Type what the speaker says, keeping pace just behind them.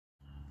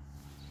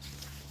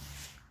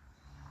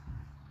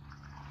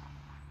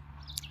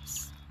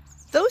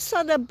Those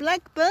are the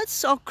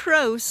blackbirds or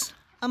crows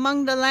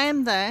among the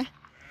lamb there.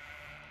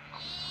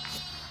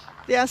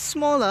 They are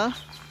smaller.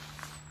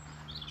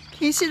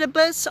 Can you see the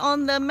birds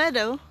on the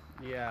meadow?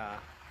 Yeah.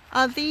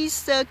 Are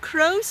these the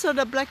crows or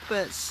the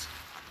blackbirds?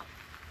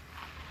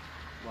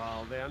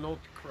 Well, they are not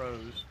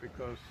crows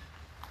because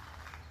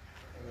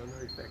I don't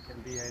know if there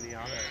can be any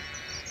other.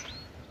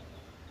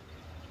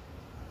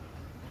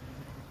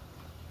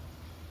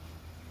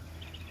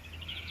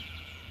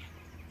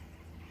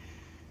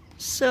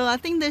 So I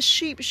think the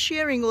sheep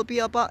shearing will be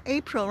about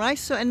April, right?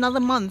 So another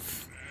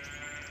month,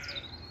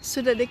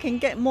 so that they can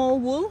get more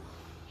wool.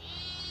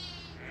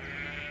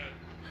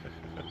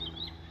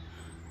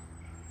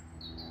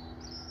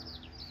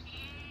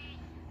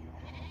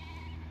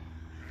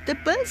 The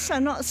birds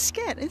are not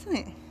scared, isn't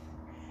it?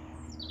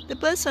 The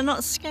birds are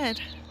not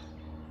scared.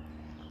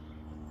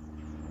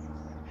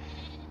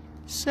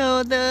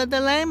 So the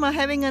lamb are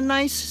having a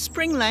nice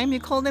spring lamb. You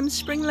call them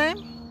spring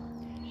lamb?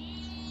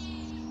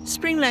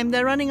 Spring lamb,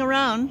 they're running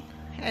around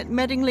at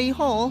Madingley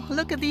Hall.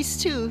 Look at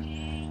these two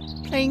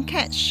playing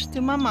catch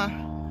to mama.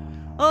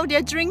 Oh,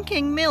 they're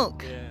drinking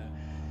milk.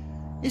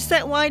 Yeah. Is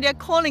that why they're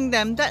calling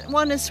them? That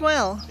one as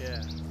well.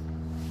 Yeah.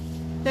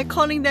 They're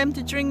calling them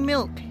to drink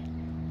milk.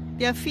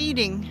 They're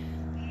feeding.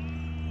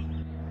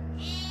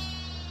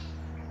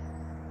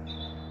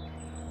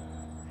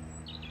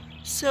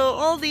 So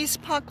all these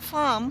park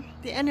farm,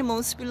 the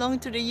animals belong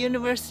to the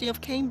University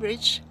of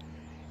Cambridge.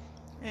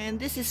 And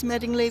this is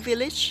Madingley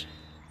Village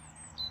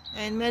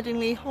and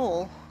Madingley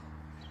Hall.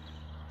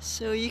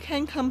 So you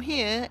can come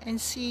here and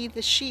see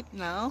the sheep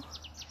now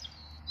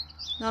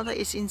that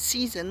it's in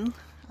season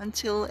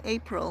until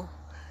April.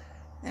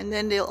 And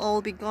then they'll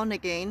all be gone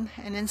again,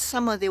 and in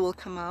summer they will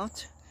come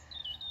out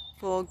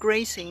for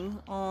grazing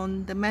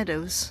on the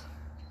meadows.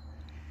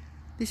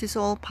 This is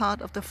all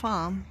part of the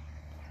farm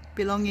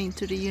belonging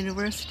to the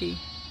university.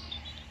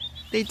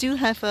 They do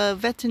have a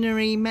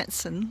veterinary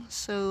medicine,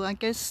 so I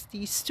guess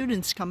the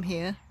students come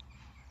here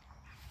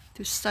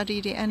to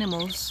study the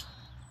animals.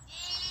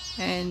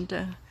 And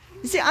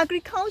is it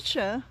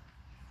agriculture?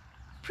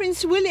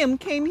 Prince William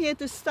came here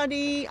to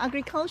study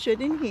agriculture,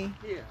 didn't he?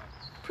 Yeah.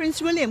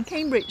 Prince William,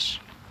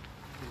 Cambridge.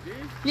 Did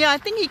he? Yeah, I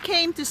think he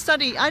came to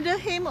study, either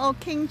him or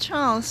King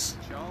Charles.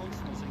 Charles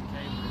was in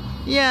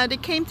Cambridge. Yeah, they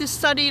came to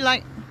study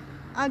like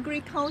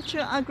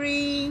agriculture,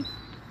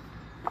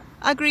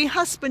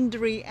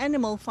 agri-husbandry,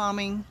 animal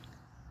farming.